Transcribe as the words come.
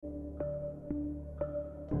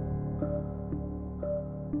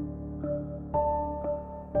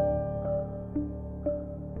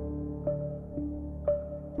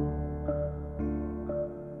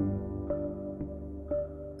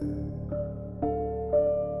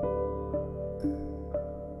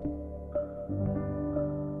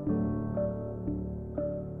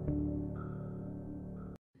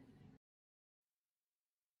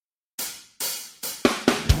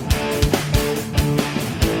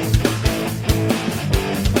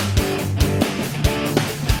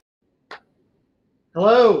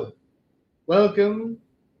Hello, welcome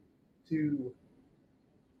to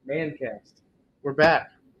Mancast. We're back.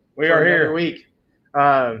 We for are another here. week. We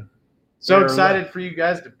are Excited for you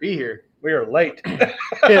guys to be here, We are late.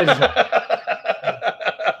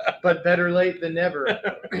 but better late than never.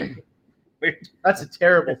 That's a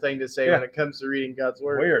terrible thing to say when it comes to reading God's We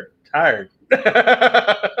word. are tired. But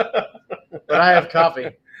I have coffee.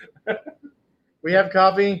 We have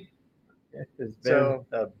coffee. It's been So-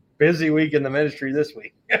 a busy week in the ministry this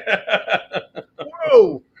week.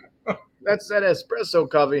 Whoa, that's that espresso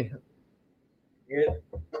coffee. It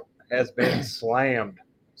has been slammed.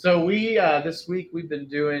 So we this week we've been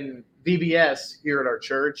doing VBS here at our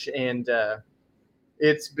church, and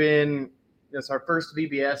it's our first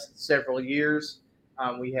VBS in several years.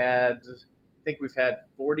 I think we've had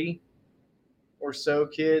 40 or so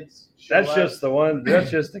kids. That's show just up. the one.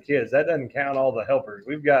 That's just the kids. That doesn't count all the helpers.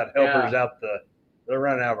 We've got helpers out they're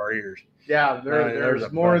running out of our ears. Yeah. there's a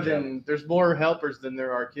There's more helpers than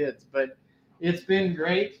there are kids, but it's been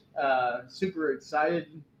great. Super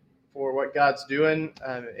excited for what God's doing.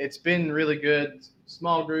 It's been really good.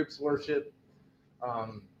 Small groups worship.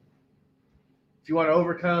 If you want to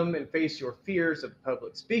overcome and face your fears of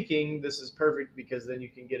public speaking, this is perfect because then you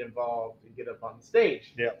can get involved and get up on the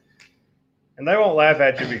stage. Yeah. And they won't laugh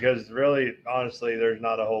at you because really, honestly, there's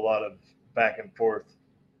not a whole lot of back and forth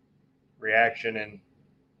reaction in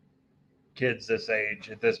kids this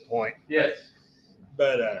age at this point. Yes.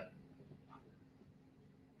 But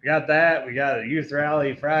we got that. We got a youth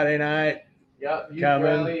rally Friday night. Yeah. Youth Coming.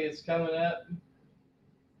 rally is coming up.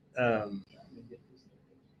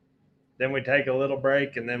 Then we take a little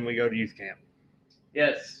break and then we go to youth camp.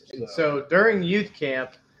 Yes. So during youth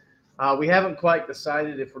camp, we haven't quite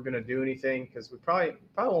decided if we're going to do anything because we probably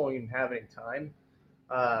won't even have any time.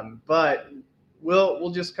 But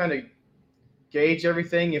we'll just kind of gauge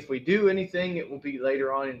everything. If we do anything, it will be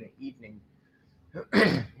later on in the evening.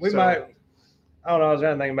 We might. I don't know. I was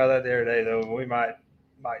going to think about that the other day though. We might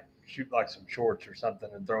shoot like some shorts or something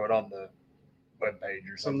and throw it on the webpage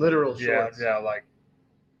or something. Some literal shorts. Yeah, like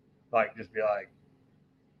just be like,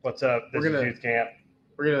 "What's up? This is youth camp."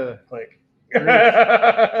 We're gonna Click.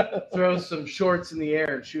 throw some shorts in the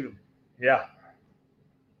air and shoot them Yeah.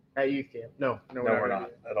 at youth camp. No, We're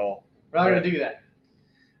not at all. We're not gonna do that.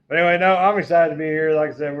 But anyway, no, I'm excited to be here.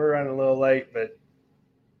 Like I said, we're running a little late, but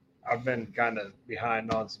I've been kind of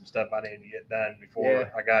behind on some stuff I needed to get done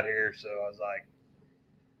before I got here. So I was like,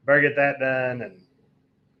 better get that done.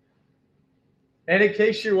 And in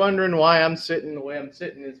case you're wondering why I'm sitting the way I'm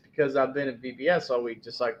sitting, is because I've been at VBS all week,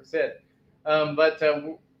 just like I said. But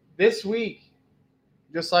this week,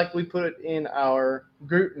 just like we put it in our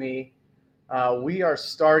group me, we are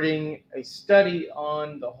starting a study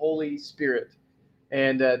on the Holy Spirit.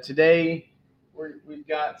 And today we've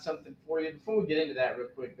got something for you. Before we get into that real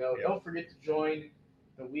quick, though, Don't forget to join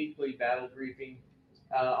the weekly battle briefing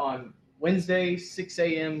on Wednesday, 6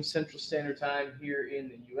 a.m. Central Standard Time here in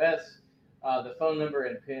the U.S. The phone number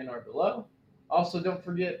and PIN are below. Also, don't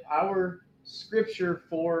forget our scripture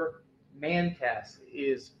for Mancast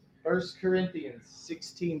is 1 Corinthians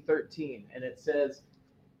 16:13, and it says,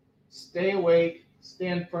 "Stay awake,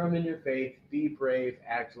 stand firm in your faith, be brave,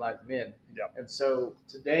 act like men." Yep. And so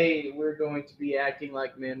today we're going to be acting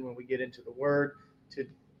like men when we get into the Word to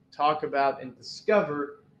talk about and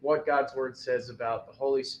discover what God's Word says about the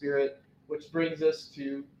Holy Spirit, which brings us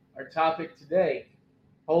to our topic today.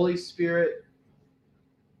 Holy Spirit,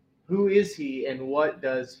 who is He and what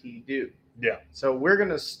does He do? Yeah. So we're going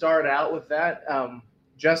to start out with that.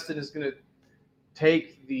 Justin is going to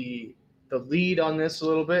take the lead on this a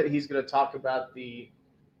little bit. He's going to talk about the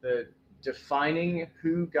defining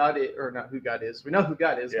who God is, or not who God is. We know who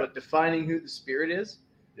God is, but defining who the Spirit is.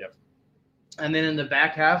 Yep. And then in the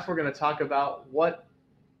back half, we're going to talk about what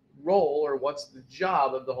role or what's the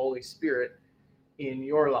job of the Holy Spirit in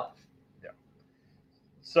your life. Yeah.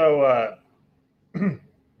 So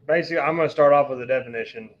basically, I'm going to start off with a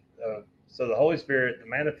definition of, so the Holy Spirit, the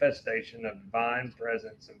manifestation of divine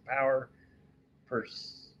presence and power,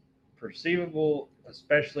 perceivable,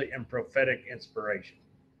 especially in prophetic inspiration.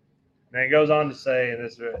 And it goes on to say, and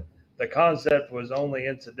the concept was only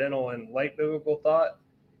incidental in late biblical thought,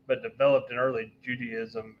 but developed in early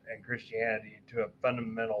Judaism and Christianity to a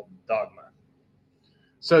fundamental dogma.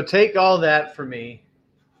 So take all that for me,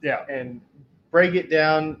 and break it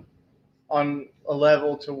down on a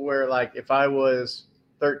level to where, like, if I was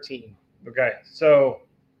 13. Okay, so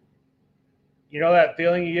you know that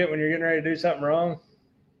feeling you get when you're getting ready to do something wrong?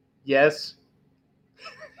 Yes.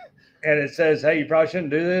 And it says, hey, you probably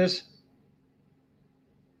shouldn't do this?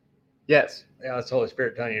 Yes. Yeah, that's the Holy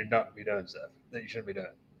Spirit telling you not to be doing stuff that you shouldn't be doing.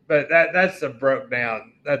 but that's a broke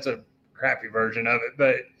down. That's a crappy version of it.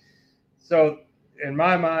 But so in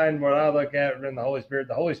my mind, when I look at in the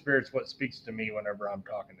Holy Spirit's what speaks to me whenever I'm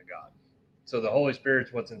talking to God. So the Holy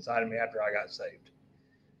Spirit's what's inside of me after I got saved.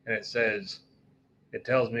 And it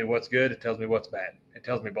tells me what's good. It tells me what's bad. It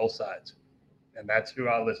tells me both sides. And that's who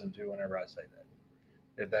I listen to whenever I say that.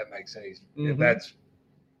 If that makes sense. If that's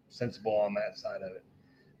sensible on that side of it.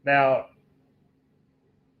 Now,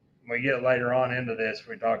 when we get later on into this,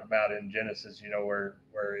 we talk about in Genesis, where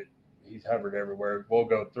he's hovered everywhere. We'll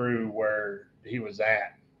go through where he was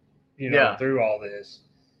at, through all this.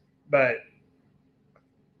 But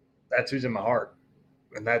that's who's in my heart.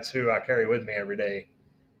 And that's who I carry with me every day.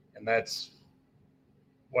 And that's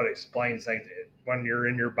what explains things. When you're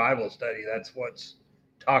in your Bible study, that's what's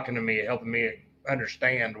talking to me, helping me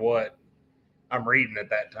understand what I'm reading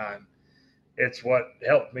at that time. It's what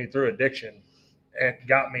helped me through addiction and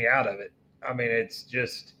got me out of it. I mean, it's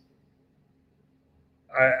just,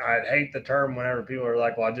 I hate the term whenever people are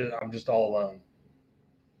like, well, I'm just all alone.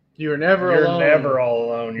 You're never You're alone. never all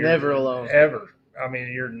alone. You're never alone. Ever. I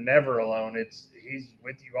mean, you're never alone. He's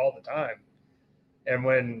with you all the time. And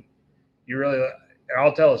when you really, and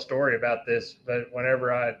I'll tell a story about this, but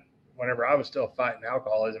whenever I was still fighting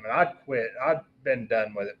alcoholism and I'd quit, I'd been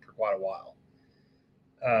done with it for quite a while.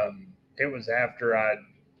 It was after I'd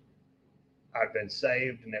been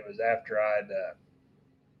saved, and it was after I'd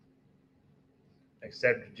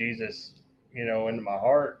accepted Jesus, into my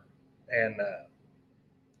heart. And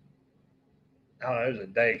I don't know, it was a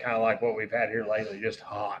day kind of like what we've had here lately, just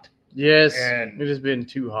hot. Yes, and it has been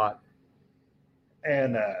too hot.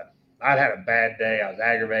 And I'd had a bad day. I was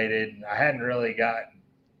aggravated. I hadn't really got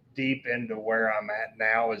deep into where I'm at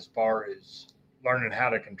now as far as learning how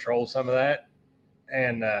to control some of that.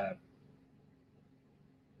 And I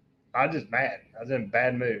was just mad. I was in a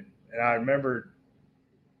bad mood. And I remember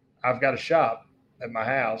I've got a shop at my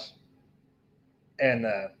house, and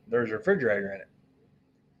there's a refrigerator in it.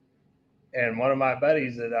 And one of my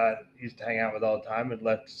buddies that I used to hang out with all the time had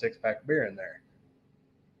left a 6-pack of beer in there.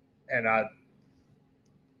 And I'd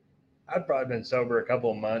probably been sober a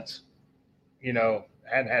couple of months,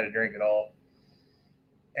 hadn't had a drink at all.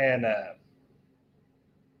 And I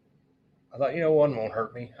thought, one won't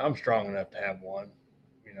hurt me. I'm strong enough to have one.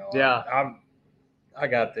 Yeah. I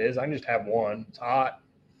got this. I can just have one. It's hot.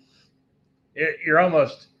 You're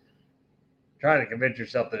almost trying to convince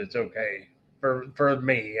yourself that it's okay for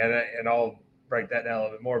me, and I'll break that down a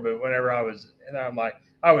little bit more. But whenever I was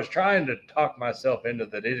trying to talk myself into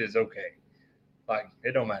that it is okay. Like,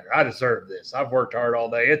 it don't matter. I deserve this. I've worked hard all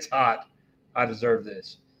day. It's hot. I deserve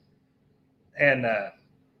this. And I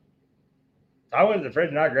went to the fridge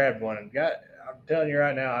and I grabbed one and I'm telling you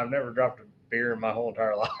right now, I've never dropped a beer in my whole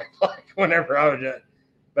entire life. Like, whenever I was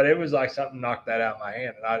but it was like something knocked that out of my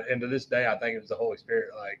hand. And to this day, I think it was the Holy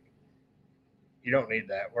Spirit. Like, you don't need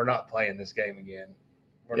that. We're not playing this game again.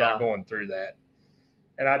 We're not going through that.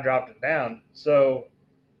 And I dropped it down. So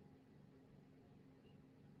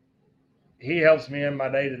he helps me in my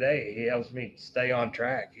day to day. He helps me stay on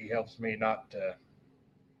track. He helps me not to,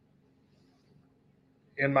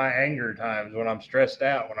 in my anger times, when I'm stressed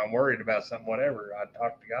out, when I'm worried about something, whatever, I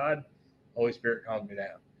talk to God. Holy Spirit calms me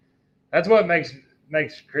down. That's what makes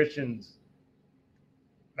Christians,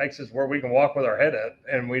 makes us where we can walk with our head up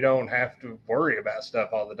and we don't have to worry about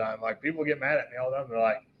stuff all the time. Like, people get mad at me all the time.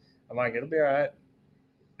 I'm like, it'll be all right.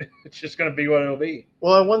 It's just going to be what it'll be.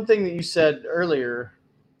 Well, one thing that you said earlier,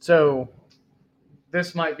 so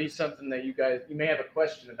this might be something that you may have a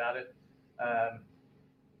question about it.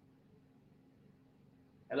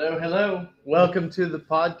 Hello. Welcome to the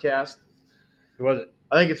podcast. Who was it?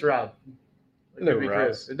 I think it's Rob. It No, could be Rob.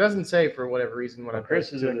 Chris. It doesn't say for whatever reason when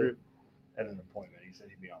Chris is in the group. At an appointment. He said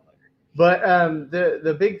he'd be on later. But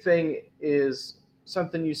the big thing is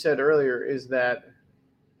something you said earlier is that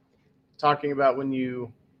talking about when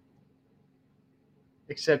you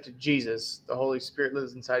accepted Jesus, the Holy Spirit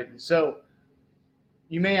lives inside of you. So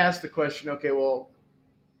you may ask the question, okay, well,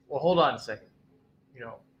 hold on a second. It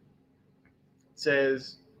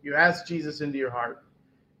says you ask Jesus into your heart.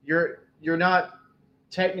 You're not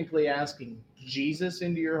technically asking Jesus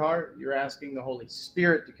into your heart. You're asking the Holy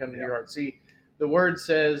Spirit to come into your heart. See, the word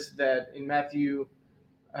says that in Matthew,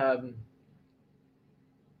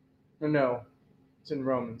 no, it's in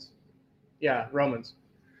Romans. Yeah, Romans.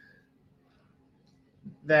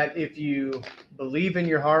 That if you believe in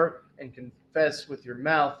your heart and confess with your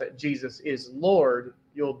mouth that Jesus is Lord,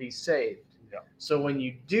 you'll be saved. Yeah. So when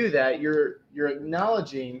you do that, you're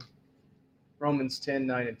acknowledging Romans 10,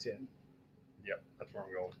 9, and 10. Yep, that's where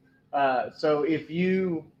I'm going. So if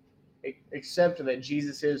you accept that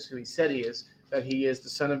Jesus is who he said he is, that he is the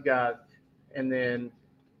Son of God, and then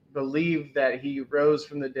believe that he rose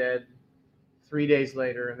from the dead 3 days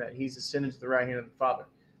later and that he's ascended to the right hand of the Father,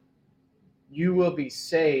 you will be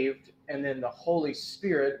saved, and then the Holy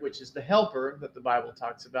Spirit, which is the helper that the Bible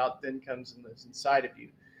talks about, then comes and lives inside of you.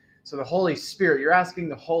 So the Holy Spirit, you're asking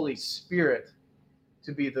the Holy Spirit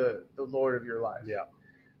to be the Lord of your life. Yeah.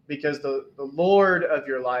 Because the Lord of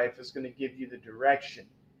your life is going to give you the direction.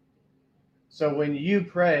 So when you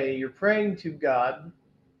pray, you're praying to God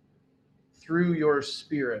through your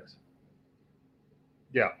spirit.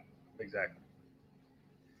 Yeah, exactly.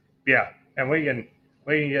 Yeah, and we can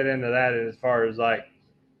get into that as far as like,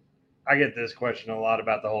 I get this question a lot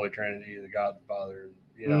about the Holy Trinity, the God, the Father,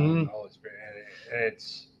 and the Holy Spirit. And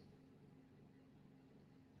it's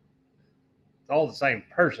all the same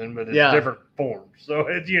person, but it's different forms. So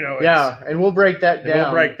it's and we'll break that down.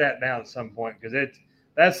 We'll break that down at some point, because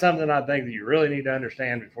that's something I think that you really need to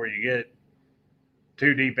understand before you get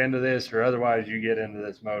too deep into this, or otherwise you get into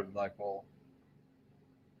this mode like, well,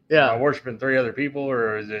 am I worshiping 3 other people,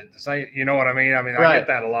 or is it the same? You know what I mean? I get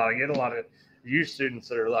that a lot. I get a lot of youth students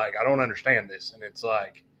that are like, I don't understand this, and it's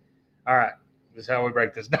like, all right, this is how we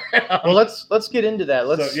break this down. Well, let's get into that.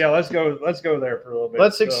 Let's go there for a little bit.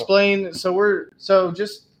 Let's explain. So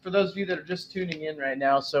just for those of you that are just tuning in right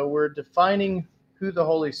now, so we're defining who the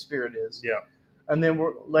Holy Spirit is. Yeah. And then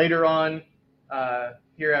we're later on,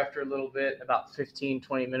 here after a little bit, about 15,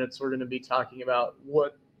 20 minutes, we're going to be talking about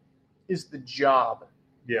what is the job.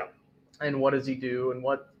 Yeah. And what does he do, and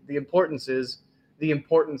what the importance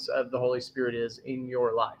of the Holy Spirit is in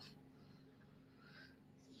your life.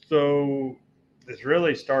 So this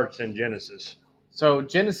really starts in Genesis. So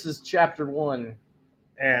Genesis chapter 1.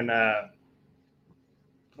 And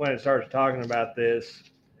when it starts talking about this,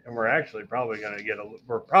 and we're actually probably going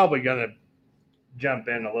to jump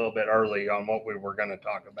in a little bit early on what we were going to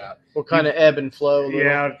talk about. We'll kind of ebb and flow a little.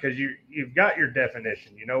 Yeah, because you've got your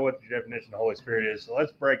definition. You know what your definition of the Holy Spirit is. So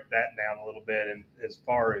let's break that down a little bit. And as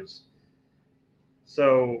far as,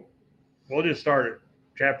 so we'll just start at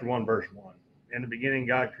chapter 1, verse 1. In the beginning,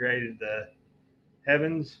 God created the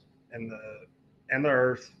heavens and the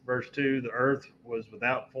earth. Verse 2, the earth was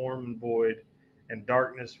without form and void, and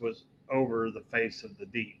darkness was over the face of the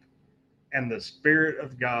deep. And the Spirit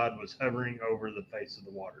of God was hovering over the face of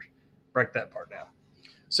the waters. Break that part down.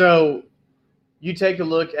 So you take a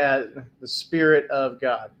look at the Spirit of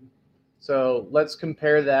God. So let's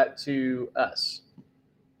compare that to us.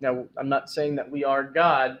 Now, I'm not saying that we are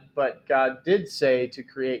God, but God did say to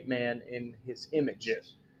create man in his image.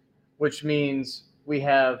 Yes. Which means we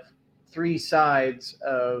have 3 sides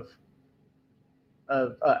of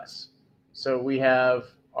us. So we have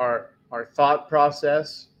our thought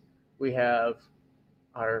process, we have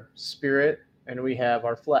our spirit, and we have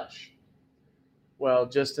our flesh. Well,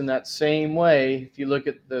 just in that same way, if you look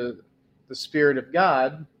at the Spirit of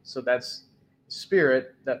God, so that's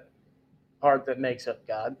spirit, that part that makes up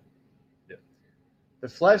God. Yeah. The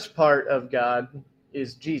flesh part of God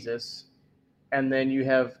is Jesus, and then you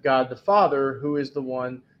have God the Father, who is the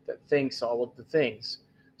one that thinks all of the things.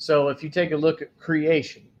 So if you take a look at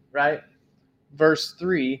creation, right? Verse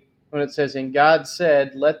 3, when it says, and God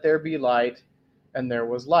said, let there be light, and there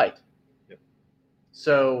was light. Yep.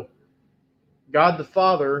 So God the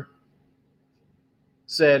Father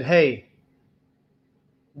said, hey,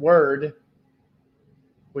 Word,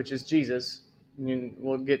 which is Jesus, and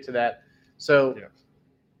we'll get to that. So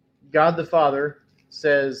God the Father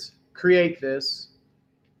says, create this.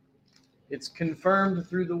 It's confirmed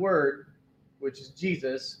through the Word, which is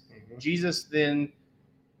Jesus. Mm-hmm. Jesus then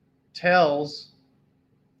tells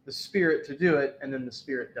the Spirit to do it, and then the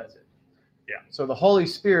Spirit does it. Yeah. So the Holy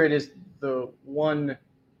Spirit is the one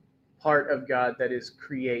part of God that is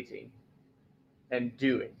creating and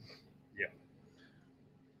doing. Yeah.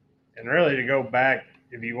 And really, to go back,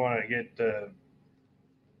 if you want to get to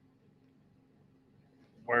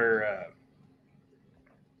where,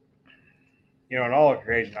 in all of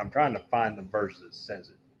creation, I'm trying to find the verse that says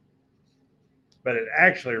it, but it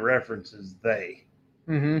actually references they.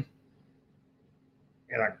 Mm-hmm.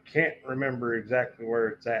 And I can't remember exactly where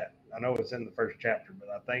it's at. I know it's in the first chapter, but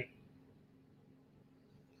I think.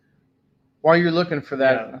 While you're looking for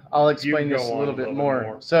that, I'll explain this a little bit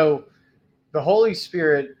more. So the Holy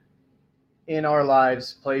Spirit in our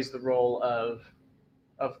lives plays the role of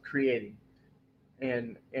creating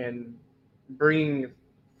and bringing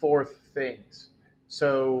forth things.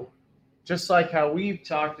 So just like how we've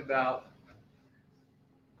talked about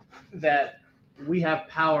that we have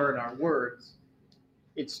power in our words,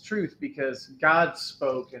 it's truth because God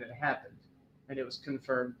spoke and it happened, and it was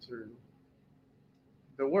confirmed through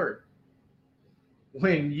the Word.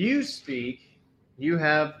 When you speak, You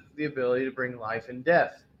have the ability to bring life and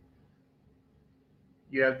death.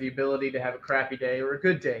 You have the ability to have a crappy day or a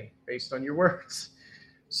good day based on your words.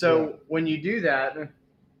 So Yeah. when you do that,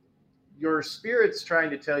 your spirit's trying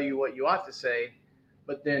to tell you what you ought to say,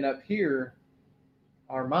 but then up here,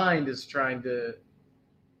 our mind is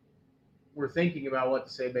we're thinking about what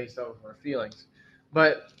to say based off of our feelings.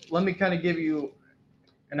 But let me kind of give you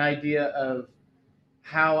an idea of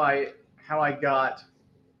how I got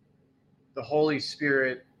the Holy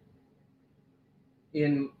Spirit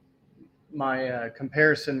in my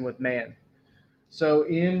comparison with man. So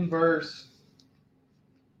in verse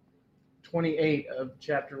 28 of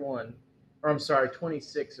chapter 1, or I'm sorry,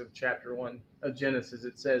 26 of chapter 1 of Genesis,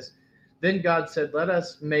 it says, Then God said, Let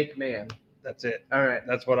us make man. That's it. All right.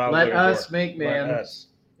 That's what I was Let looking us for. make Let man us.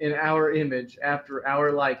 in our image, after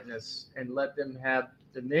our likeness, and let them have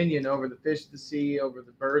dominion over the fish of the sea, over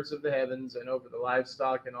the birds of the heavens, and over the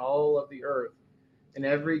livestock, and all of the earth, and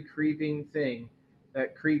every creeping thing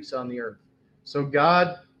that creeps on the earth. So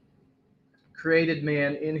God created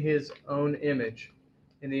man in his own image.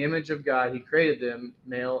 In the image of God, he created them,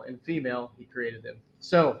 male and female, he created them.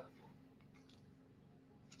 So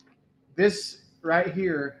this right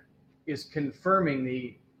here is confirming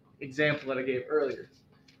the example that I gave earlier.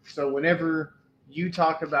 So whenever you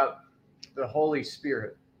talk about the Holy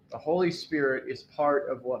Spirit is part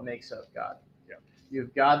of what makes up God. Yeah. You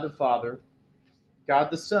have God the Father, God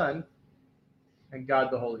the Son, and God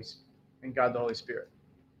the Holy Spirit.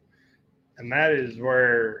 And that is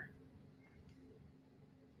where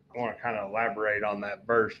I want to kind of elaborate on that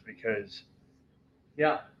verse, because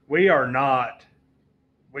Yeah. we are not,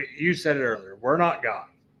 you said it earlier, we're not God,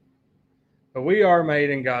 but we are made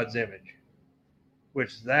in God's image,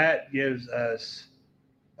 which that gives us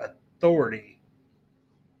authority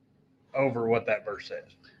over what that verse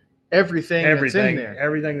says. Everything that's in there.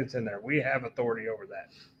 Everything that's in there. We have authority over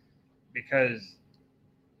that, because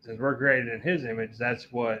since we're created in his image, that's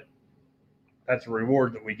a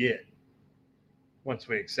reward that we get once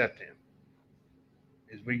we accept him,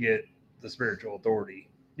 is we get the spiritual authority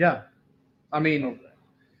Yeah. I mean, over that.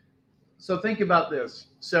 so think about this.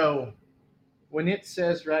 So when it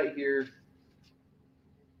says right here,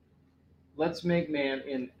 let's make man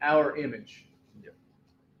in our image. Yep.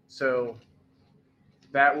 So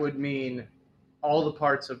that would mean all the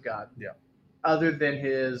parts of God. Yeah. Other than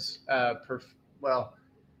his,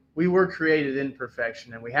 we were created in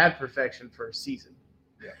perfection, and we had perfection for a season.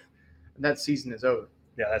 Yeah. And that season is over.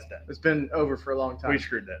 Yeah, that's done. It's been over for a long time. We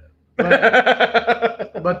screwed that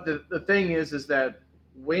up. But the thing is that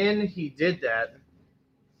when he did that,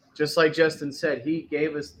 just like Justin said, he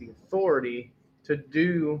gave us the authority to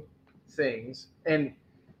do things. And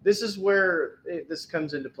this is where this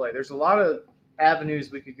comes into play. There's a lot of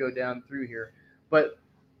avenues we could go down through here. But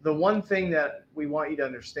the one thing that we want you to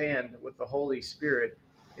understand with the Holy Spirit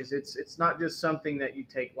is it's not just something that you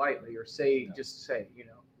take lightly or say, No. just say,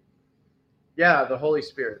 yeah, the Holy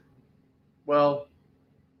Spirit. Well,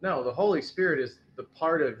 no, the Holy Spirit is the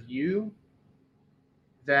part of you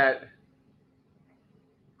that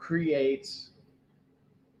creates,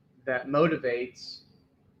 that motivates,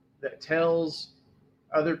 that tells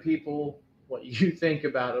other people what you think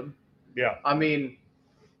about them. Yeah. I mean,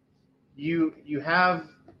 you have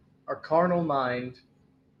a carnal mind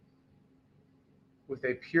with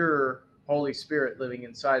a pure Holy Spirit living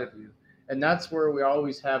inside of you. And that's where we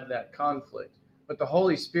always have that conflict. But the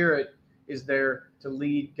Holy Spirit is there to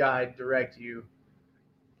lead, guide, direct you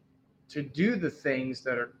to do the things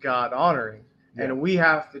that are God honoring. Yeah. And we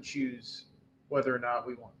have to choose whether or not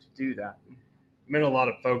we want to do that. I'm in a lot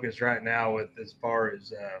of focus right now with as far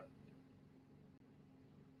as,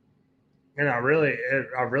 and I've really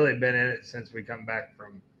been in it since we come back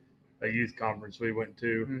from a youth conference we went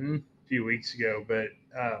to a few weeks ago, but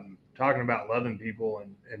talking about loving people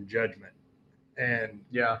and judgment, and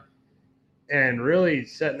Yeah. and really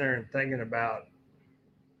sitting there and thinking about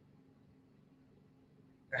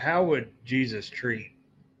how would Jesus treat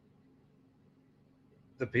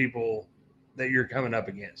the people that you're coming up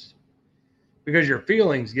against, because your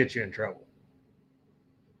feelings get you in trouble.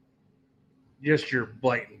 Just your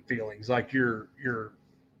blatant feelings, like your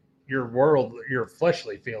world, your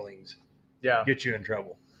fleshly feelings, Yeah. get you in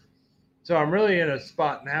trouble. So I'm really in a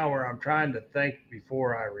spot now where I'm trying to think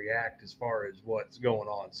before I react as far as what's going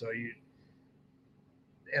on. So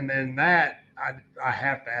and then that I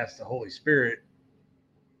have to ask the Holy Spirit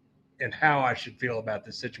and how I should feel about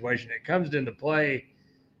this situation. It comes into play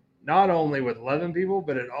not only with loving people,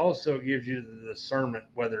 but it also gives you the discernment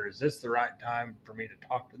whether is this the right time for me to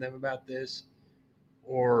talk to them about this,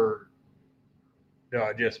 or do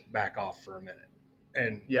I just back off for a minute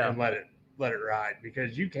and let it let it ride,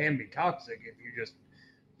 because you can be toxic if you just,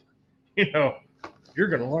 you're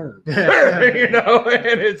going to learn, and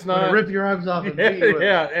it's I'm gonna not. rip your arms off and Yeah, beat you with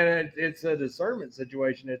it. and it's a discernment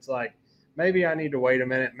situation. It's like, maybe I need to wait a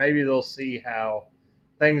minute. Maybe they'll see how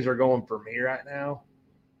things are going for me right now,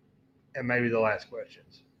 and maybe they'll ask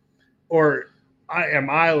questions. Or am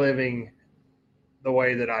I living the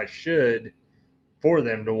way that I should for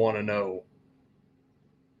them to want to know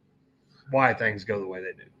why things go the way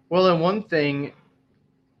they do? Well, and one thing,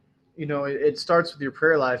 it starts with your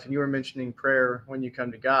prayer life, and you were mentioning prayer when you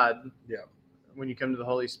come to God. Yeah. When you come to the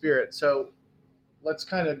Holy Spirit. So let's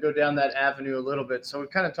kind of go down that avenue a little bit. So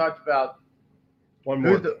we've kind of talked about One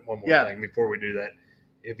more yeah. thing before we do that.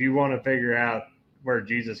 If you want to figure out where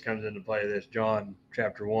Jesus comes into play, this John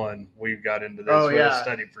chapter 1, we've got into this with a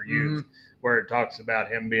study for youth, where it talks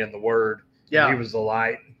about him being the Word. Yeah. He was the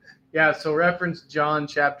light. Yeah, so reference John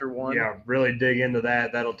chapter 1. Yeah, really dig into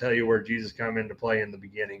that. That'll tell you where Jesus come into play in the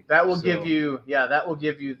beginning. That will give you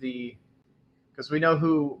the, because we know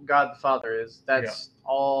who God the Father is. That's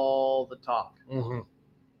all the talk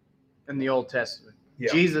in the Old Testament.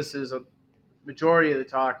 Yeah. Jesus is a majority of the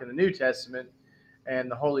talk in the New Testament, and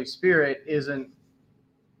the Holy Spirit isn't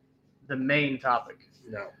the main topic.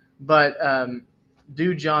 No. But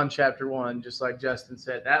do John chapter 1, just like Justin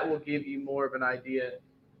said. That will give you more of an idea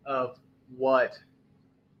of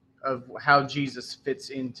how Jesus fits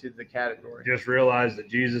into the category. Just realize that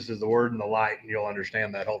Jesus is the Word and the light, and you'll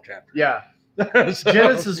understand that whole chapter. Yeah. So,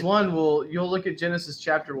 Genesis 1 you'll look at Genesis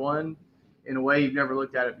chapter 1 in a way you've never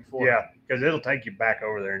looked at it before. Yeah, because it'll take you back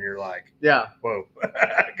over there, and you're like, yeah, whoa.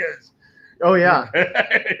 Oh yeah.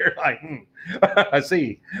 You're like, I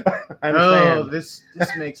see. I understand. Oh, this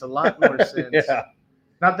makes a lot more sense. Yeah.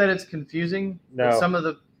 Not that it's confusing. No. But some of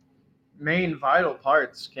the main vital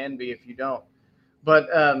parts can be if you don't. But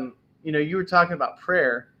you were talking about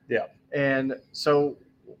prayer. Yeah. And so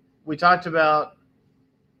we talked about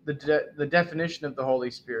the definition of the Holy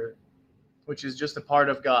Spirit, which is just a part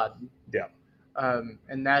of God. Yeah.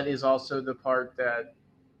 And that is also the part that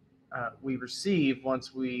we receive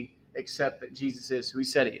once we accept that Jesus is who he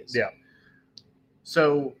said he is. Yeah.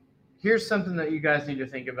 So here's something that you guys need to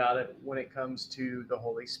think about it when it comes to the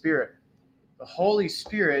Holy Spirit. The Holy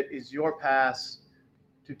Spirit is your pass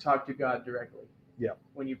to talk to God directly. Yeah.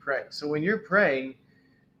 When you pray. So when you're praying,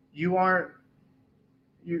 we got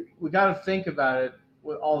to think about it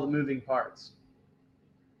with all the moving parts.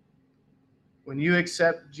 When you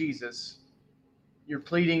accept Jesus, you're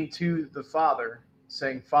pleading to the Father,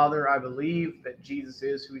 saying, Father, I believe that Jesus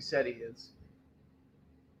is who he said he is.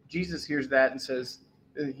 Jesus hears that and says,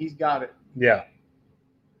 he's got it. Yeah.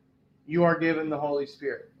 You are given the Holy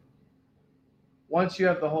Spirit. Once you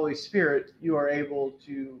have the Holy Spirit, you are able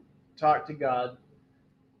to talk to God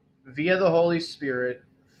via the Holy Spirit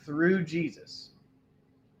through Jesus.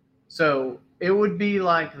 So it would be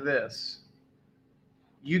like this.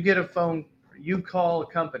 You get a phone, you call a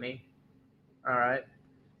company, all right?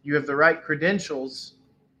 You have the right credentials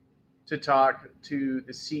to talk to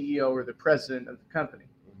the CEO or the president of the company.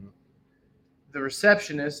 Mm-hmm. The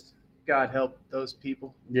receptionist, God help those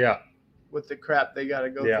people. Yeah. With the crap they got to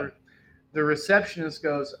go through. The receptionist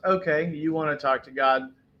goes, okay, you want to talk to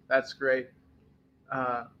God. That's great.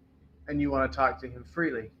 And you want to talk to him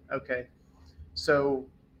freely. Okay. So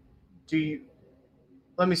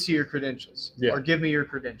let me see your credentials. Yeah. Or give me your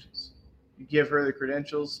credentials. You give her the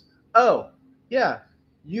credentials. Oh, yeah,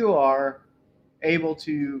 you are able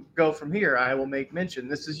to go from here. I will make mention.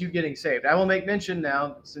 This is you getting saved. I will make mention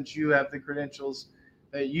now, since you have the credentials,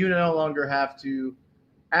 that you no longer have to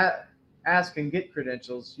ask and get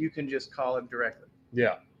credentials. You can just call him directly.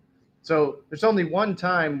 Yeah. So there's only one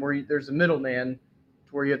time where there's a middleman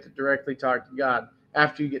to where you have to directly talk to God.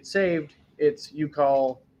 After you get saved, it's you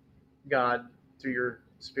call God through your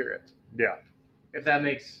spirit. Yeah. If that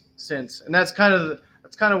makes sense. And that's kind of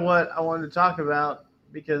what I wanted to talk about,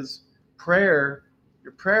 because prayer,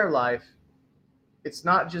 your prayer life, it's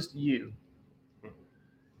not just you.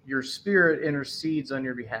 Your spirit intercedes on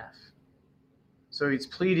your behalf. So he's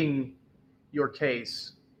pleading your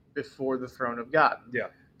case before the throne of God. Yeah.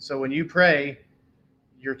 So when you pray,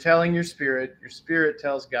 you're telling your spirit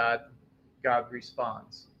tells God, God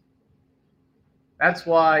responds. That's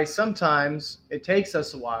why sometimes it takes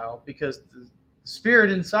us a while, because the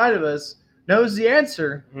spirit inside of us knows the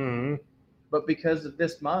answer, but because of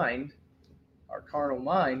this mind, our carnal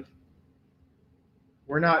mind,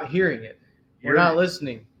 we're not hearing it. We're not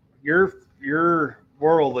listening. Your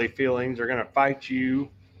worldly feelings are going to fight you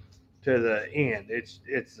to the end. It's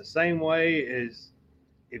the same way as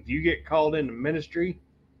if you get called into ministry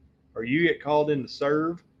or you get called in to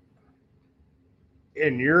serve,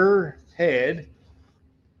 and your head,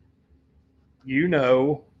 you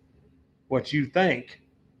know what you think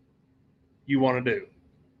you want to do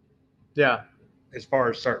Yeah. as far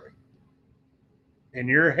as serving. In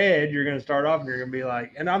your head, you're going to start off and you're going to be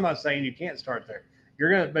like, and I'm not saying you can't start there. You're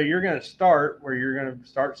going to start where you're going to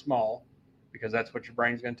start small because that's what your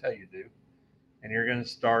brain's going to tell you to do. And you're going to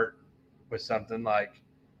start with something like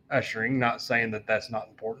ushering, not saying that that's not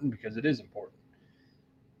important because it is important.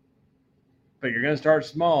 But you're going to start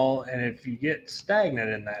small, and if you get stagnant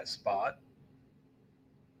in that spot,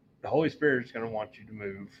 the Holy Spirit is going to want you to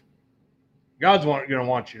move. God's going to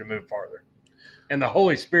want you to move farther. And the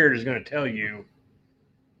Holy Spirit is going to tell you,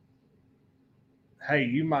 hey,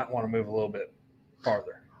 you might want to move a little bit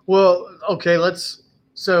farther. Well, okay, let's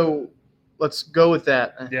go with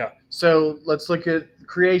that. Yeah. So let's look at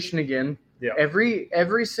creation again. Yeah.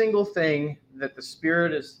 Every single thing that the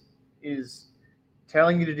Spirit is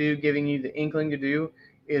telling you to do, giving you the inkling to do,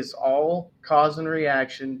 is all cause and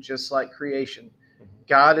reaction, just like creation. Mhm.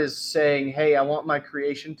 God is saying, hey, I want my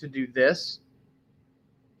creation to do this.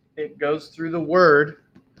 It goes through the Word,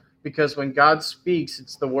 because when God speaks,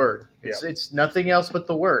 it's the Word. It's nothing else but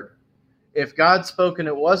the Word. If God spoke and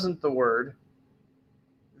it wasn't the Word,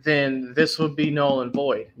 then this would be null and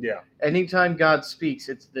void. Yeah. Anytime God speaks,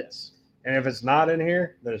 it's this. And if it's not in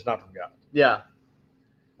here, then it's not from God. Yeah.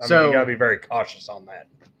 I mean, you got to be very cautious on that.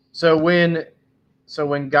 So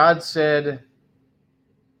when God said,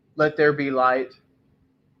 let there be light,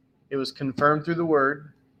 it was confirmed through the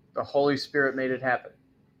Word. The Holy Spirit made it happen.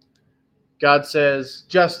 God says,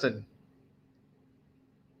 Justin,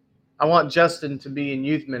 I want Justin to be in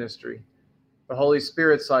youth ministry. The Holy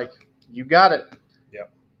Spirit's like, you got it.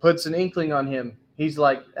 Yep. Puts an inkling on him. He's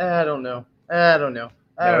like, I don't know.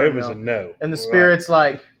 It was a no. And the Spirit's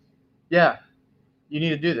like, yeah, you need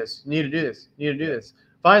to do this. You need to do this. You need to do this.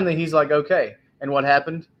 Finally, he's like, okay. And what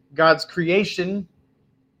happened? God's creation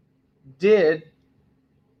did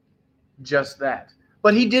just that.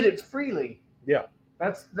 But he did it freely. Yeah.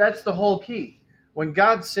 That's the whole key. When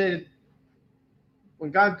God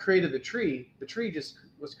created the tree just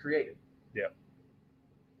was created. Yeah.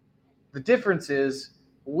 The difference is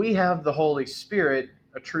we have the Holy Spirit,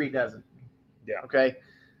 a tree doesn't. Yeah. Okay.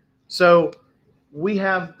 So we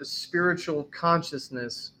have the spiritual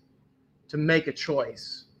consciousness to make a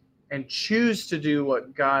choice and choose to do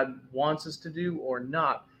what God wants us to do or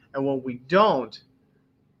not. And when we don't,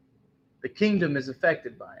 the kingdom is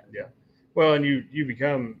affected by it. Yeah. Well, and you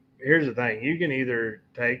become, here's the thing, you can either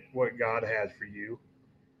take what God has for you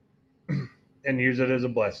and use it as a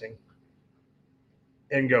blessing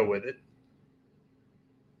and go with it,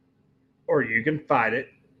 or you can fight it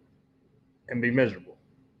and be miserable.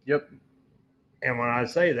 Yep. And when I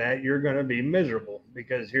say that, you're going to be miserable,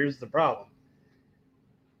 because here's the problem.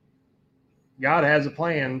 God has a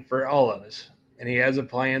plan for all of us, and he has a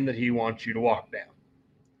plan that he wants you to walk down.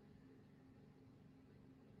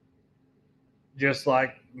 Just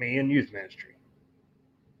like me in youth ministry.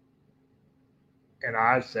 And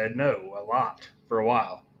I said no a lot for a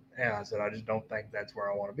while. And I said, I just don't think that's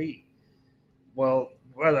where I want to be. Well,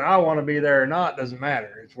 whether I want to be there or not doesn't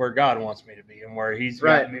matter. It's where God wants me to be, and where he's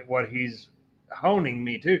got me, what he's honing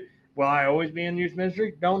me to. Will I always be in youth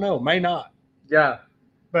ministry? Don't know. May not. Yeah.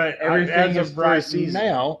 But everything as of right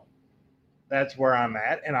now, that's where I'm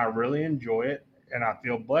at, and I really enjoy it, and I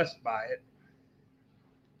feel blessed by it.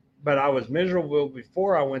 But I was miserable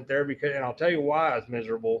before I went there, because, and I'll tell you why I was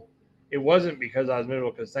miserable. It wasn't because I was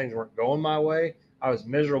miserable because things weren't going my way. I was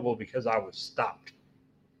miserable because I was stopped.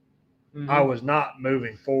 Mm-hmm. I was not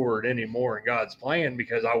moving forward anymore in God's plan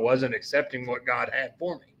because I wasn't accepting what God had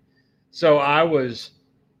for me. So I was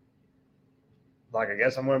like, I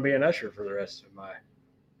guess I'm going to be an usher for the rest of my.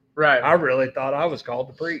 Right. I really thought I was called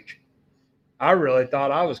to preach. I really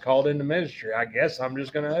thought I was called into ministry. I guess I'm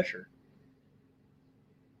just going to usher.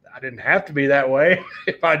 I didn't have to be that way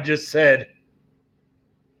if I just said,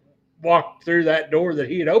 walk through that door that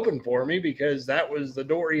he had opened for me, because that was the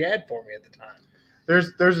door he had for me at the time.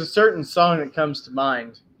 There's a certain song that comes to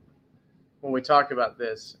mind when we talk about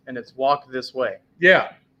this, and it's Walk This Way.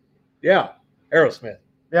 Yeah. Yeah. Aerosmith.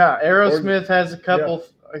 Yeah. Aerosmith has a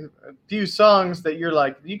few songs that you're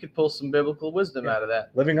like, you could pull some biblical wisdom out of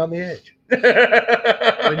that. Living on the edge.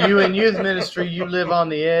 When you in youth ministry, you live on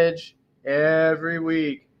the edge every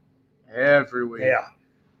week. Every week. Yeah.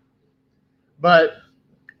 But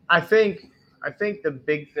I think the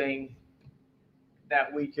big thing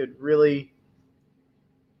that we could really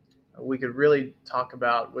talk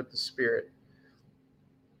about with the Spirit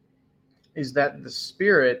is that the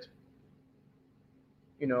Spirit,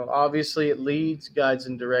 obviously it leads, guides,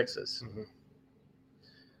 and directs us. Mm-hmm.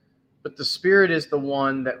 But the Spirit is the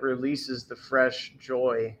one that releases the fresh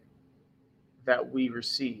joy that we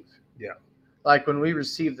receive. Yeah. Like when we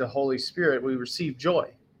receive the Holy Spirit, we receive joy.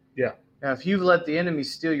 Yeah. Now, if you've let the enemy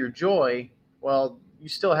steal your joy, well, you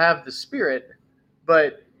still have the Spirit,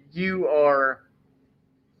 but you're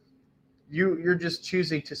just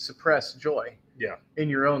choosing to suppress joy. Yeah. In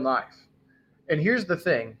your own life. And here's the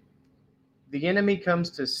thing. The enemy comes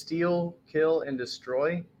to steal, kill, and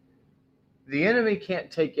destroy. The enemy can't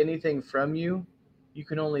take anything from you. You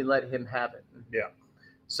can only let him have it. Yeah.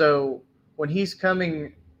 So when he's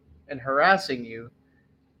coming and harassing you,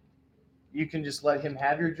 you can just let him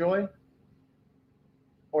have your joy.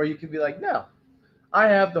 Or you can be like, no, I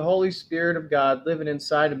have the Holy Spirit of God living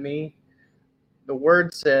inside of me. The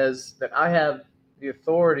word says that I have the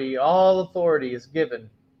authority, all authority is given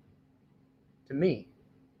to me.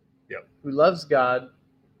 Yep. Who loves God,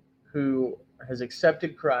 who has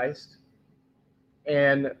accepted Christ.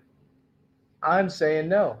 And I'm saying,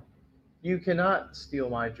 no, you cannot steal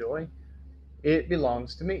my joy. It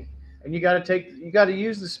belongs to me. And you got to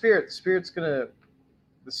use the Spirit. The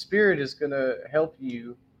Spirit is going to help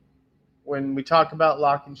you. When we talk about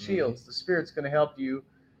lock and shields, the Spirit's going to help you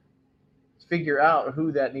figure out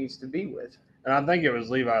who that needs to be with. And I think it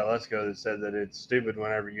was Levi Lesko that said that it's stupid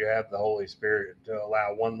whenever you have the Holy Spirit to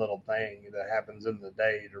allow one little thing that happens in the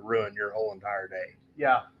day to ruin your whole entire day.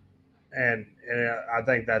 Yeah. And I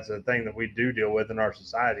think that's a thing that we do deal with in our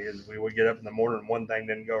society is we would get up in the morning and one thing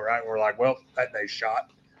didn't go right. We're like, well, that day's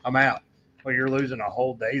shot. I'm out. Well, you're losing a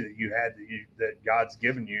whole day that you had that God's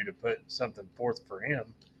given you to put something forth for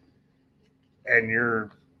Him. And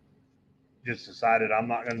you're just decided I'm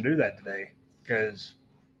not going to do that today because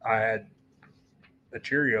I had a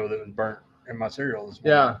Cheerio that was burnt in my cereal this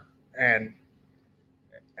morning. Yeah.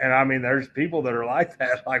 And I mean, there's people that are like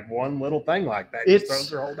that, like one little thing like that just throws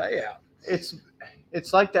their whole day out.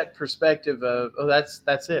 It's like that perspective of, oh, that's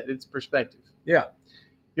it. It's perspective. Yeah.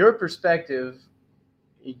 Your perspective,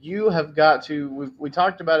 you have got to, we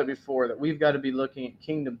talked about it before, that we've got to be looking at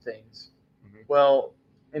kingdom things. Mm-hmm. Well,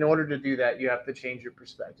 in order to do that, you have to change your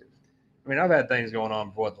perspective. I mean, I've had things going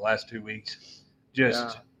on for the last 2 weeks.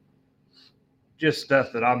 Just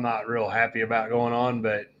stuff that I'm not real happy about going on,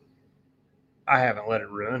 but I haven't let it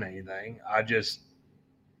ruin anything. I just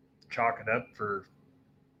chalk it up for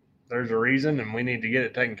there's a reason and we need to get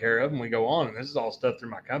it taken care of and we go on. And this is all stuff through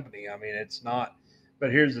my company. I mean, it's not,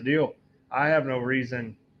 but here's the deal. I have no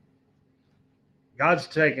reason. God's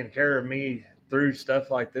taken care of me through stuff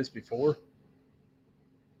like this before.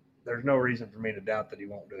 There's no reason for me to doubt that He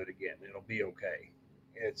won't do it again. It'll be okay.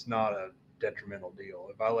 It's not a detrimental deal.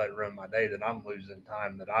 If I let it run my day, then I'm losing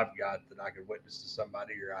time that I've got that I could witness to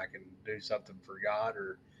somebody or I can do something for God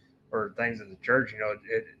or things in the church. You know,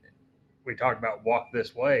 we talked about walk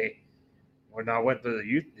this way. When I went through the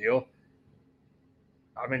youth deal,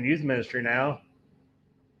 I'm in youth ministry now,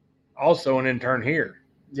 also an intern here.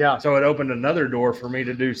 Yeah. So it opened another door for me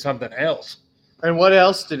to do something else. And what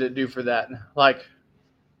else did it do for that? Like,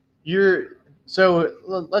 it's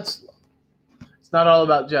not all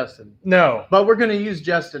about Justin. No. But we're going to use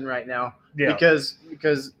Justin right now. Yeah.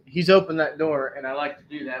 Because he's opened that door, and I like to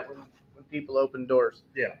do that when people open doors.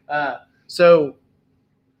 Yeah. So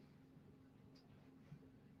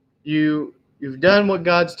you've done what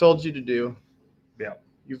God's told you to do. Yeah.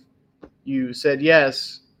 You said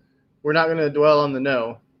yes. We're not going to dwell on the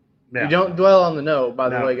no. Yeah. You don't dwell on the no, by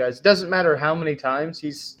the way, guys. It doesn't matter how many times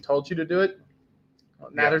He's told you to do it.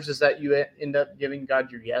 What matters is that you end up giving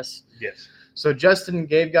God your yes. Yes. So Justin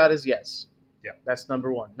gave God his yes. Yeah. That's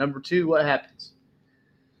number one. Number two, what happens?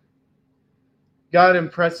 God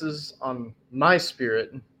impresses on my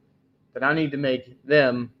spirit that I need to make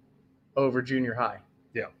them over junior high.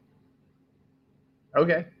 Yeah.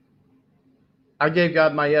 Okay. I gave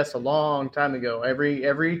God my yes a long time ago.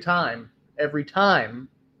 Every time,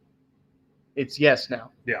 it's yes now.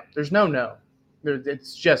 Yeah. There's no.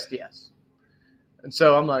 It's just yes. And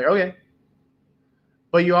so I'm like, okay.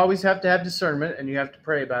 But you always have to have discernment, and you have to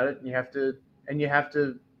pray about it, and you have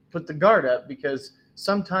to put the guard up, because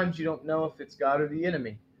sometimes you don't know if it's God or the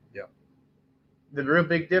enemy. Yeah. The real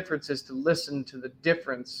big difference is to listen to the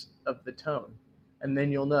difference of the tone, and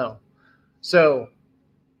then you'll know. So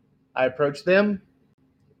I approached them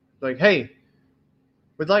like, hey,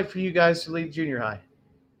 we'd like for you guys to leave junior high.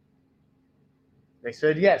 They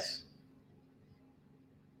said yes.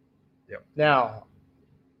 Yep. Now,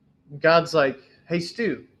 God's like, hey,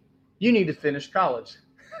 Stu, you need to finish college.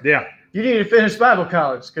 Yeah. You need to finish Bible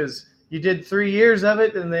college because you did 3 years of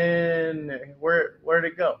it, and then where'd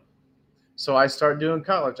it go? So I start doing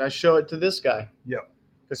college. I show it to this guy. Yep.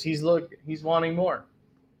 Because he's wanting more.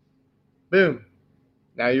 Boom.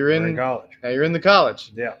 Now you're We're in in college. now you're in the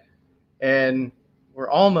college, Yeah. and we're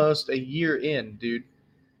almost a year in, dude.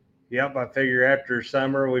 Yep. I figure after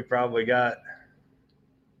summer, we probably got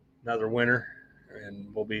another winter,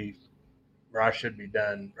 and I should be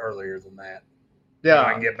done earlier than that. Yeah,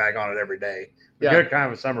 I can get back on it every day. We Yeah. got kind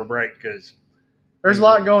of a summer break because there's a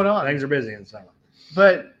lot going on. things are busy in summer.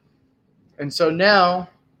 And so now,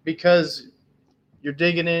 because you're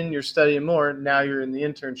digging in, you're studying more, now you're in the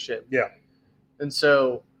internship. Yeah. And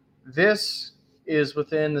so this is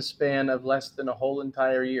within the span of less than a whole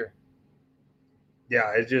entire year.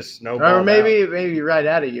 Yeah, it's just snowballed. Or maybe right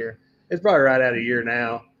at a year. It's probably right at a year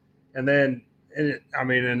now. And then I'm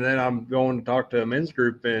going to talk to a men's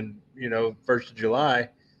group in, 1st of July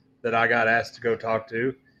that I got asked to go talk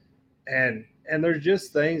to. And there's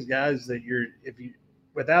just things, guys, that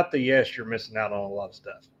without the yes, you're missing out on a lot of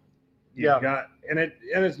stuff.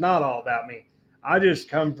 It's not all about me. I just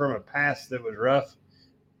come from a past that was rough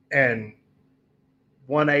and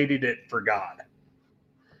 180'd it for God.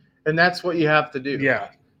 And that's what you have to do. Yeah.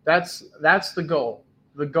 That's the goal.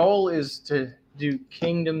 The goal is to do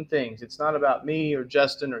kingdom things. It's not about me or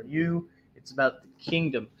Justin or you. It's about the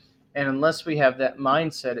kingdom. And unless we have that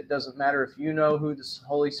mindset, it doesn't matter if you know who the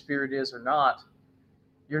Holy Spirit is or not.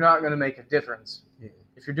 You're not going to make a difference. Yeah.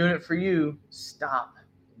 If you're doing it for you, stop.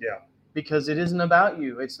 Yeah. Because it isn't about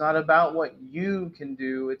you. It's not about what you can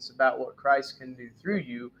do. It's about what Christ can do through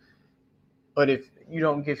you. But if you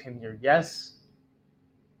don't give him your yes,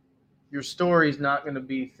 your story's not going to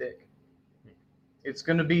be thick. It's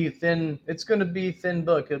going to be thin. It's going to be a thin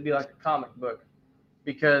book. It'll be like a comic book,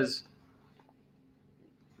 because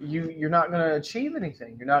you're not going to achieve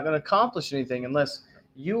anything. You're not going to accomplish anything unless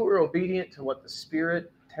you are obedient to what the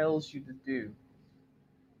Spirit tells you to do.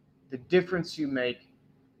 The difference you make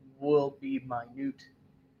will be minute,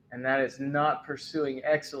 and that is not pursuing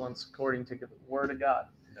excellence according to the Word of God.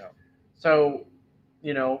 No. So,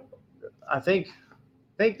 I think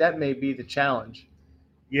that may be the challenge.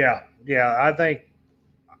 Yeah, I think,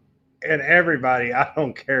 and everybody, I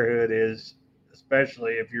don't care who it is,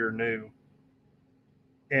 especially if you're new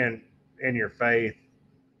in your faith,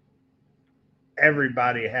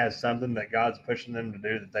 everybody has something that God's pushing them to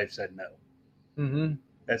do that they've said no. Mm-hmm.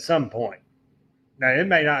 At some point. Now, it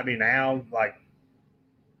may not be now. Like,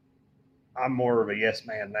 I'm more of a yes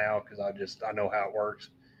man now because I know how it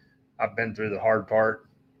works. I've been through the hard part.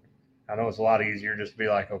 I know it's a lot easier just to be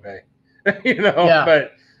like, okay, Yeah.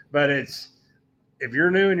 But it's, if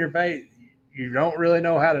you're new in your faith, you don't really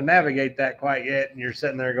know how to navigate that quite yet, and you're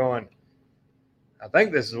sitting there going, I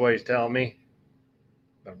think this is what he's telling me,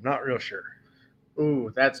 but I'm not real sure.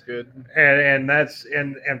 Ooh, that's good. And that's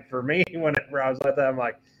and for me, whenever I was like that, I'm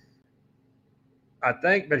like, I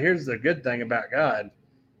think, but here's the good thing about God.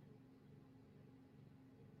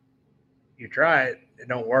 You try it, it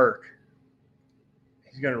don't work.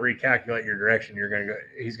 He's going to recalculate your direction.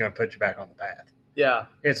 He's going to put you back on the path. Yeah.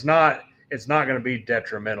 It's not going to be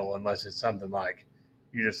detrimental unless it's something like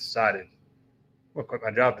you just decided, I'm going to quit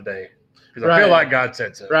my job today because I feel like God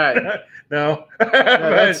said so. Right. No.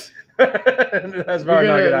 That's probably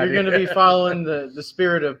not a good idea. You're going to be following the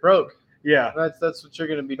spirit of broke. Yeah. That's what you're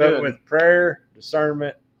going to be but doing. With prayer,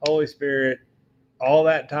 discernment, Holy Spirit, all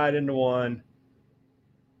that tied into one,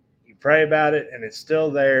 you pray about it and it's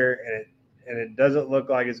still there, and it doesn't look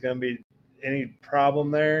like it's going to be any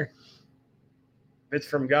problem there. If it's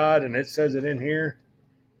from God and it says it in here,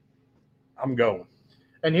 I'm going.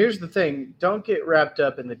 And here's the thing. Don't get wrapped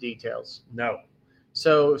up in the details. No.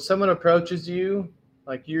 So if someone approaches you,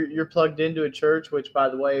 like you're plugged into a church, which, by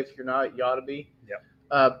the way, if you're not, you ought to be.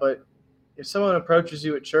 Yeah. But if someone approaches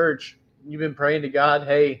you at church, you've been praying to God,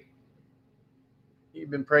 hey, you've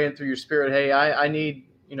been praying through your spirit, hey, I need,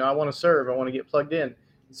 I want to serve. I want to get plugged in.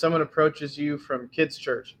 And someone approaches you from kids'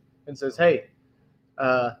 church and says, hey,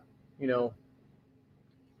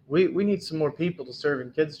 we need some more people to serve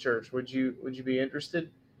in kids' church. Would you be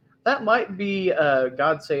interested? That might be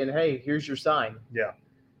God saying, hey, here's your sign. Yeah.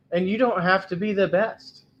 And you don't have to be the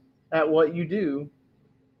best at what you do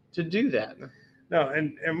to do that. No,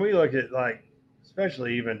 and we look at, like,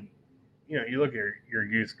 especially even, you look at your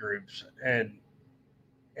youth groups, and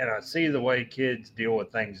I see the way kids deal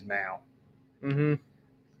with things now. Mm-hmm.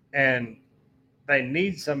 And they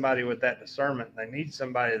need somebody with that discernment. They need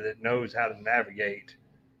somebody that knows how to navigate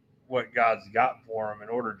what God's got for them in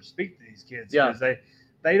order to speak to these kids. Yeah. Because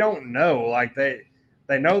they don't know. Like, they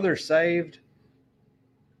know they're saved.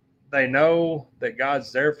 They know that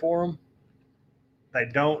God's there for them. They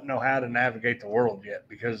don't know how to navigate the world yet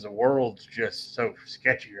because the world's just so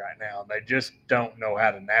sketchy right now. They just don't know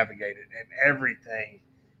how to navigate it. And everything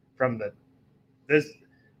from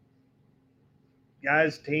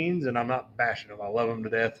guys, teens, and I'm not bashing them. I love them to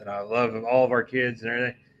death, and I love all of our kids and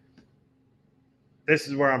everything. This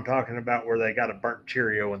is where I'm talking about where they got a burnt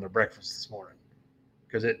Cheerio in their breakfast this morning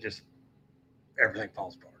because it just everything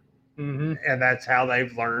falls apart. Mm-hmm. And that's how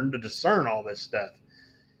they've learned to discern all this stuff.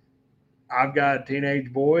 I've got a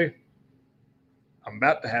teenage boy. I'm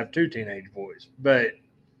about to have 2 teenage boys, but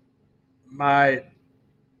my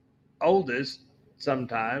oldest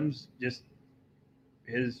sometimes just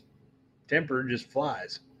his temper just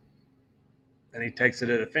flies and he takes it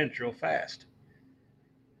at a fence real fast.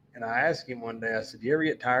 And I asked him one day, I said, "You ever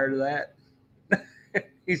get tired of that?"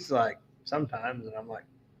 He's like, "Sometimes." And I'm like,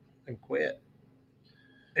 "Then quit."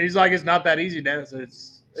 And he's like, "It's not that easy, Dennis."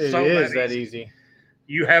 It's It so is that easy.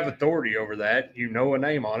 You have authority over that. You know a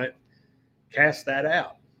name on it. Cast that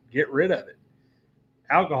out. Get rid of it.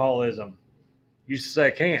 Alcoholism. Used to say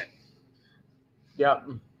I can't. Yep.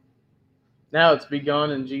 Now it's be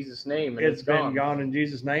gone in Jesus' name, and It's been gone. gone in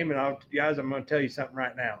Jesus' name. And guys, I'm going to tell you something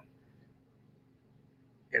right now.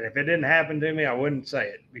 And if it didn't happen to me, I wouldn't say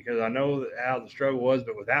it because I know how the struggle was.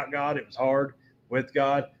 But without God, it was hard. With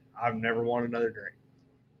God, I've never wanted another drink.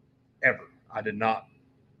 Ever. I did not.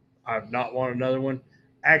 I've not wanted another one.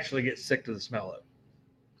 Actually get sick to the smell of it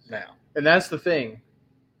now. And that's the thing.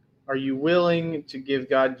 Are you willing to give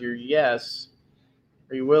God your yes?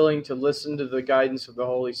 Are you willing to listen to the guidance of the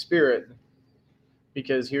Holy Spirit?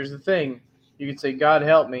 Because here's the thing. You can say, "God,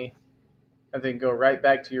 help me," and then go right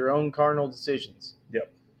back to your own carnal decisions.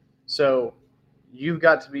 Yep. So you've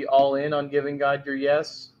got to be all in on giving God your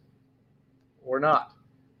yes or not.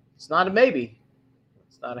 It's not a maybe.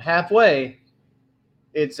 It's not a halfway.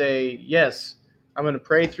 It's a yes. I'm going to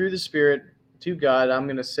pray through the Spirit to God. I'm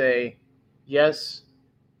going to say, "Yes,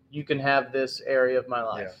 you can have this area of my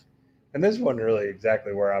life." Yeah. And this wasn't really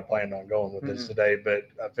exactly where I planned on going with this today, but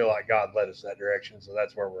I feel like God led us that direction, so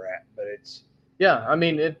that's where we're at. But it's I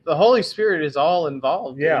mean, the Holy Spirit is all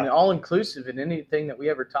involved and Yeah. all inclusive in anything that we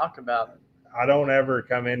ever talk about. I don't ever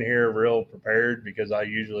come in here real prepared because I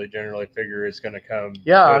usually generally figure it's going to come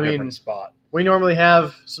Yeah, to a I mean, different spot. We normally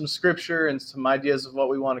have some scripture and some ideas of what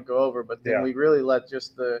we want to go over, but then Yeah. we really let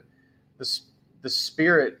just the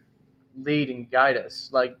Spirit lead and guide us.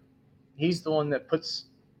 Like He's the one that puts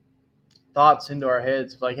thoughts into our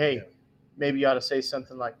heads of like, hey, Yeah. maybe you ought to say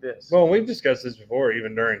something like this. Well, we've discussed this before,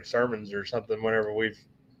 even during sermons or something. Whenever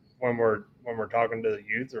when we're talking to the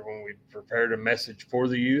youth or when we prepared a message for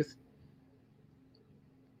the youth,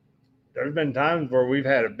 there's been times where we've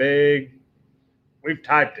typed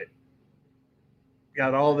it,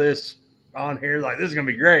 got all this on here, like this is gonna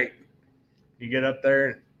be great. You get up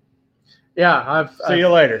there and see you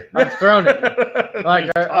later. I've thrown it. Like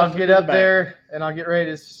Just I'll toss it get in the up back. there and I'll get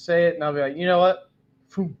ready to say it, and I'll be like, you know what?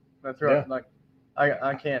 Boom. I throw it. Like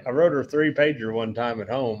I can't. I wrote her 3-pager one time at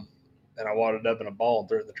home, and I wadded up in a ball and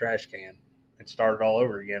threw it in the trash can and started all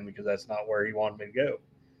over again because that's not where he wanted me to go.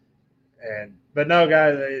 But no,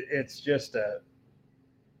 guys, it's just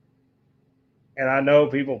and I know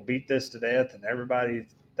people beat this to death, and everybody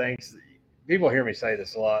thinks people hear me say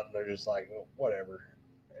this a lot, and they're just like, well, whatever.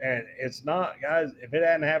 And it's not, guys. If it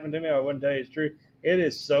hadn't happened to me, I wouldn't tell you it's true. It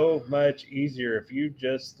is so much easier if you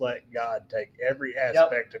just let God take every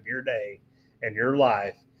aspect of your day and your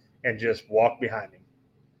life and just walk behind him,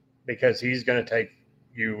 because he's going to take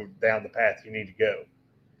you down the path you need to go.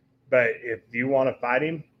 But if you want to fight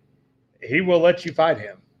him, he will let you fight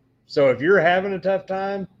him. So if you're having a tough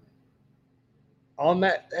time on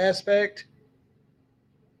that aspect,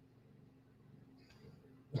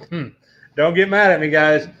 don't get mad at me,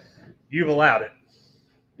 guys. You've allowed it.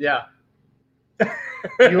 Yeah.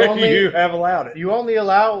 You have allowed it. You only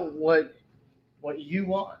allow what you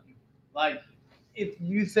want. Like if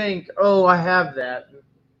you think, oh, I have that,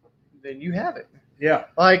 then you have it. Yeah.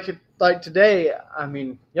 Like today, I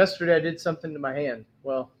mean, yesterday I did something to my hand.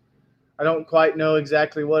 Well, I don't quite know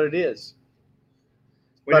exactly what it is.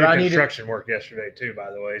 We did construction work yesterday too,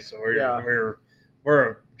 by the way. So we're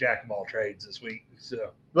a jack of all trades this week.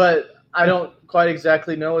 So, but I don't quite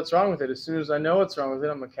exactly know what's wrong with it. As soon as I know what's wrong with it,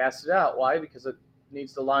 I'm gonna cast it out. Why? Because it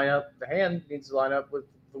needs to line up. The hand needs to line up with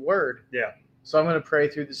the word. Yeah. So I'm gonna pray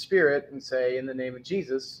through the Spirit and say, in the name of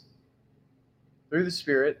Jesus, through the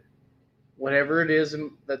Spirit, whatever it is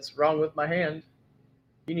that's wrong with my hand,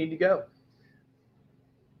 you need to go.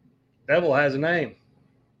 Devil has a name.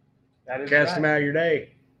 That is Cast him out of your day.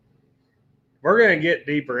 We're going to get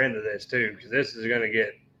deeper into this too, because this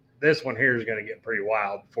one here is going to get pretty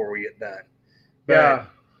wild before we get done. But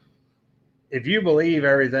if you believe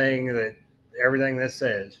everything this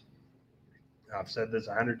says, I've said this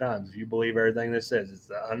 100 times, if you believe everything this says, it's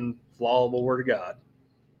the unflappable word of God.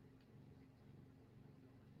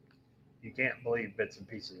 you can't believe bits and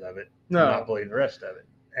pieces of it. No. And not believe the rest of it.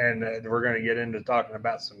 And we're going to get into talking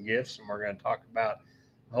about some gifts, and we're going to talk about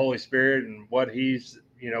the Holy Spirit and what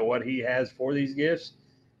what he has for these gifts.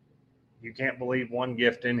 You can't believe one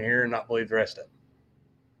gift in here and not believe the rest of them.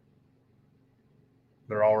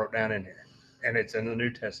 They're all wrote down in here, and it's in the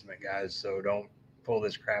New Testament, guys. So don't pull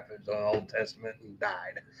this crap. It's on the Old Testament and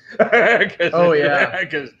died.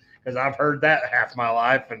 Because I've heard that half my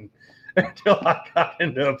life, and until I got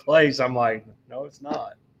into a place, I'm like, no, it's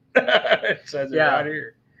not. It says it right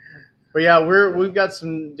here. But yeah, we've got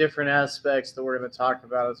some different aspects that we're going to talk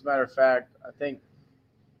about. As a matter of fact, I think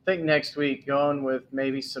next week going with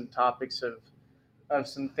maybe some topics of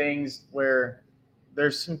some things where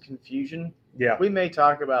there's some confusion. Yeah, we may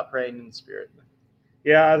talk about praying in the Spirit.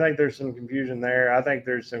 Yeah, I think there's some confusion there. I think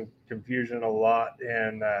there's some confusion a lot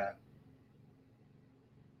in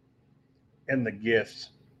the gifts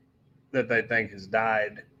that they think has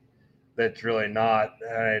died. That's really not.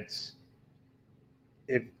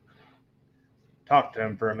 Talk to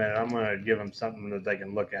them for a minute. I'm going to give them something that they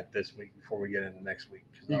can look at this week before we get into next week.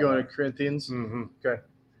 You going to Corinthians? Mm-hmm. Okay.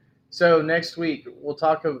 So next week we'll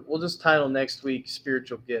just title next week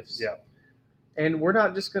spiritual gifts. Yeah. And we're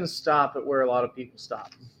not just going to stop at where a lot of people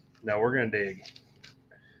stop. No, we're going to dig.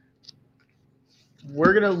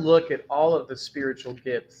 We're going to look at all of the spiritual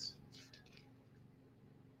gifts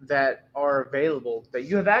that are available, that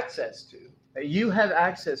you have access to, that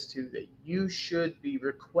you should be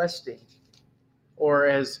requesting, or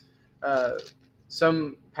as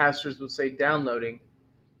some pastors would say, downloading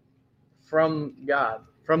from God,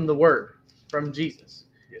 from the Word, from Jesus.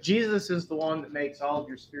 Yes. Jesus is the one that makes all of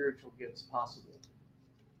your spiritual gifts possible.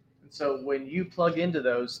 And so when you plug into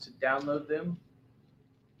those to download them,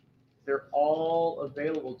 they're all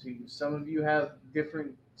available to you. Some of you have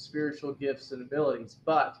different spiritual gifts and abilities,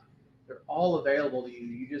 but they're all available to you.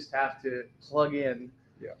 You just have to plug in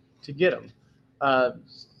to get them.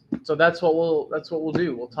 So that's what we'll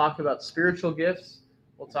do. We'll talk about spiritual gifts.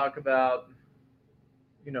 We'll talk about,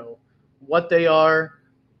 what they are,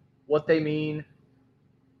 what they mean,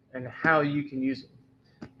 and how you can use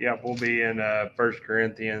them. Yeah, we'll be in 1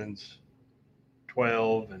 Corinthians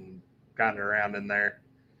 12 and kind of around in there.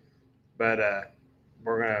 But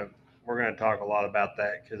we're gonna talk a lot about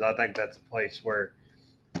that, because I think that's a place where,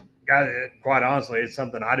 guys, quite honestly, it's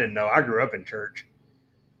something I didn't know. I grew up in church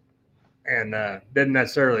and didn't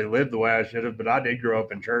necessarily live the way I should have, but I did grow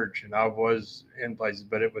up in church, and I was in places,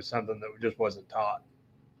 but it was something that just wasn't taught.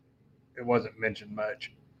 It wasn't mentioned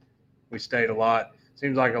much. We stayed a lot.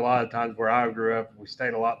 Seems like a lot of times where I grew up, we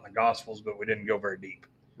stayed a lot in the Gospels, but we didn't go very deep.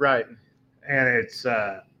 Right. And it's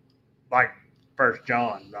like 1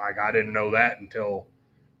 John. Like, I didn't know that until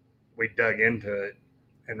we dug into it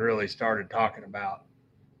and really started talking about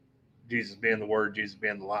Jesus being the Word, Jesus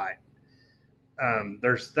being the light.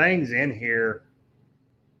 There's things in here,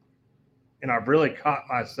 and I've really caught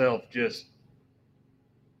myself just,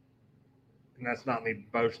 and that's not me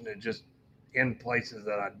boasting, it just in places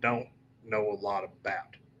that I don't know a lot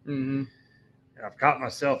about. Mm-hmm. And I've caught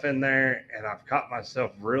myself in there, and I've caught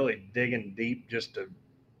myself really digging deep just to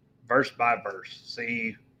verse by verse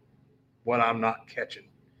see what I'm not catching.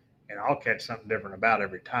 And I'll catch something different about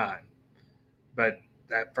every time. But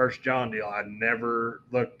that 1 John deal, I never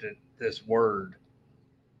looked at this word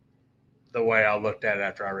the way I looked at it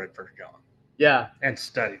after I read 1 John. Yeah. And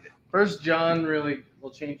studied it. 1 John really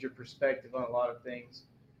will change your perspective on a lot of things.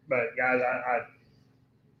 But guys, I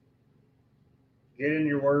get in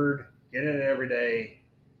your word, get in it every day.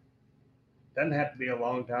 Doesn't have to be a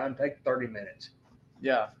long time. Take 30 minutes.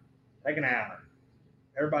 Yeah. Take an hour.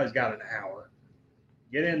 Everybody's got an hour.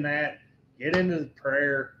 Get in that. Get into the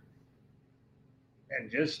prayer.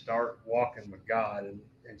 And just start walking with God and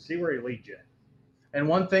see where he leads you. And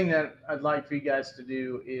one thing that I'd like for you guys to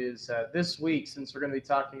do is this week, since we're going to be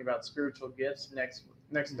talking about spiritual gifts next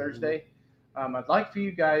Thursday, I'd like for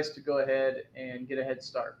you guys to go ahead and get a head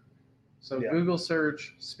start. So Google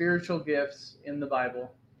search spiritual gifts in the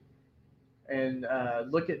Bible and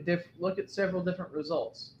look at several different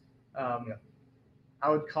results. I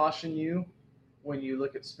would caution you when you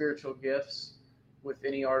look at spiritual gifts with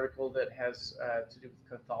any article that has to do with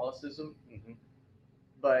Catholicism,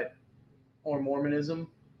 or Mormonism,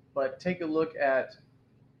 but take a look at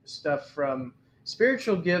stuff from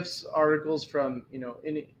spiritual gifts articles from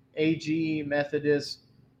any AG, Methodist,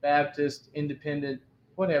 Baptist, Independent,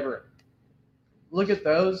 whatever. Look at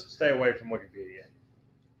those. Stay away from Wikipedia.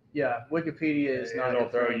 Yeah, Wikipedia is not. It'll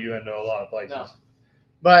throw you into a lot of places. No.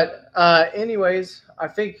 But anyways, I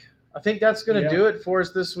think that's going to do it for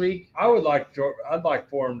us this week. I'd like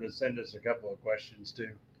for him to send us a couple of questions too.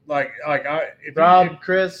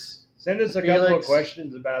 Chris, Send us a couple of Felix.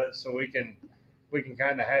 questions about it so we can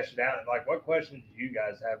kind of hash it out. Like, what questions do you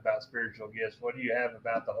guys have about spiritual gifts? What do you have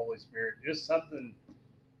about the Holy Spirit? Just something.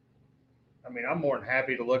 I mean, I'm more than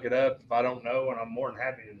happy to look it up if I don't know, and I'm more than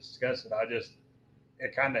happy to discuss it.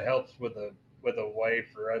 It kind of helps with a way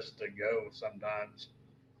for us to go sometimes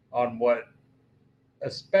on what,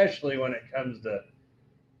 especially when it comes to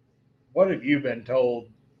what have you been told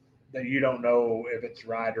that you don't know if it's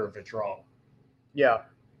right or if it's wrong. Yeah.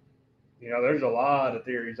 There's a lot of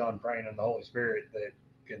theories on praying in the Holy Spirit that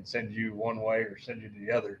can send you one way or send you to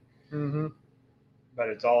the other. Mm-hmm. But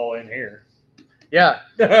it's all in here. Yeah.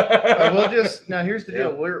 We'll just now. Here's the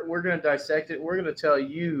deal. We're going to dissect it. We're going to tell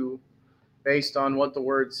you based on what the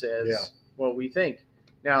Word says, what we think.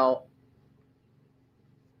 Now,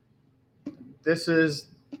 this is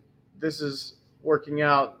working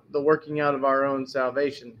out of our own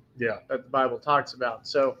salvation. Yeah. That the Bible talks about.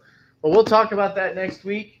 So, but we'll talk about that next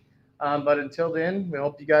week. But until then, we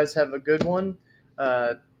hope you guys have a good one.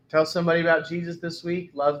 Tell somebody about Jesus this week.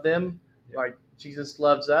 Love them like Jesus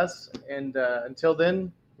loves us. And until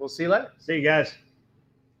then, we'll see you later. See you guys.